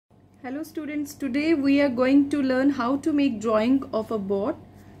Hello students, today we are going to learn how to make drawing of a boat.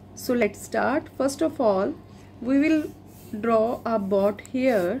 So let's start. First of all, we will draw a boat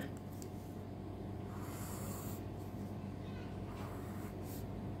here.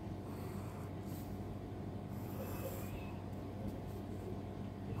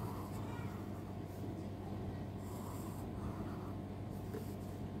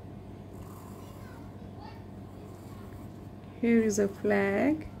 Here is a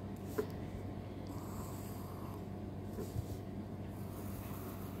flag.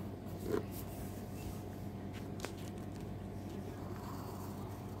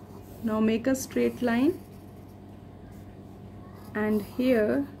 Now make a straight line, and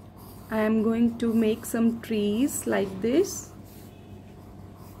here I am going to make some trees like this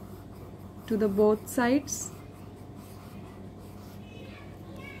to the both sides.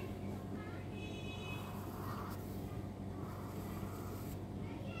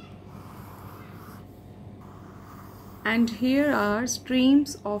 And here are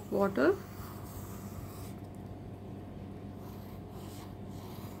streams of water.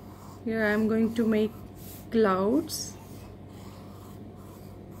 Here I am going to make clouds.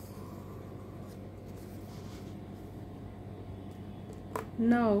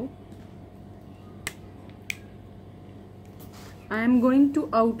 Now I am going to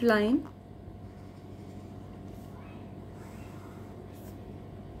outline.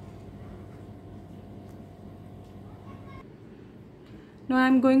 Now I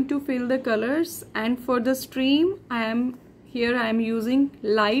am going to fill the colors, and for the stream I am using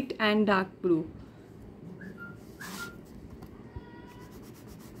light and dark blue.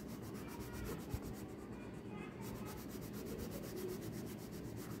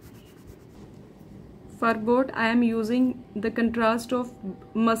 For boat I am using the contrast of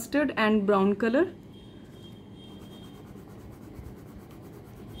mustard and brown color.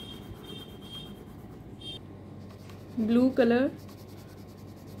 Blue color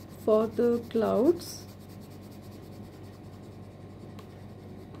for the clouds.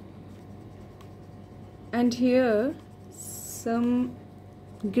 And here some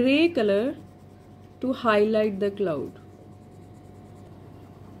gray color to highlight the cloud.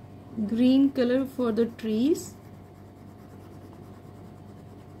 Green color for the trees.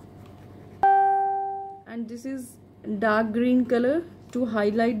 And this is dark green color to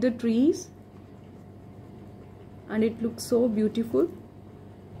highlight the trees. And it looks so beautiful.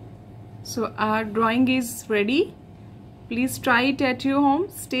 So our drawing is ready. Please try it at your home.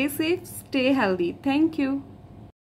 Stay safe, stay healthy. Thank you.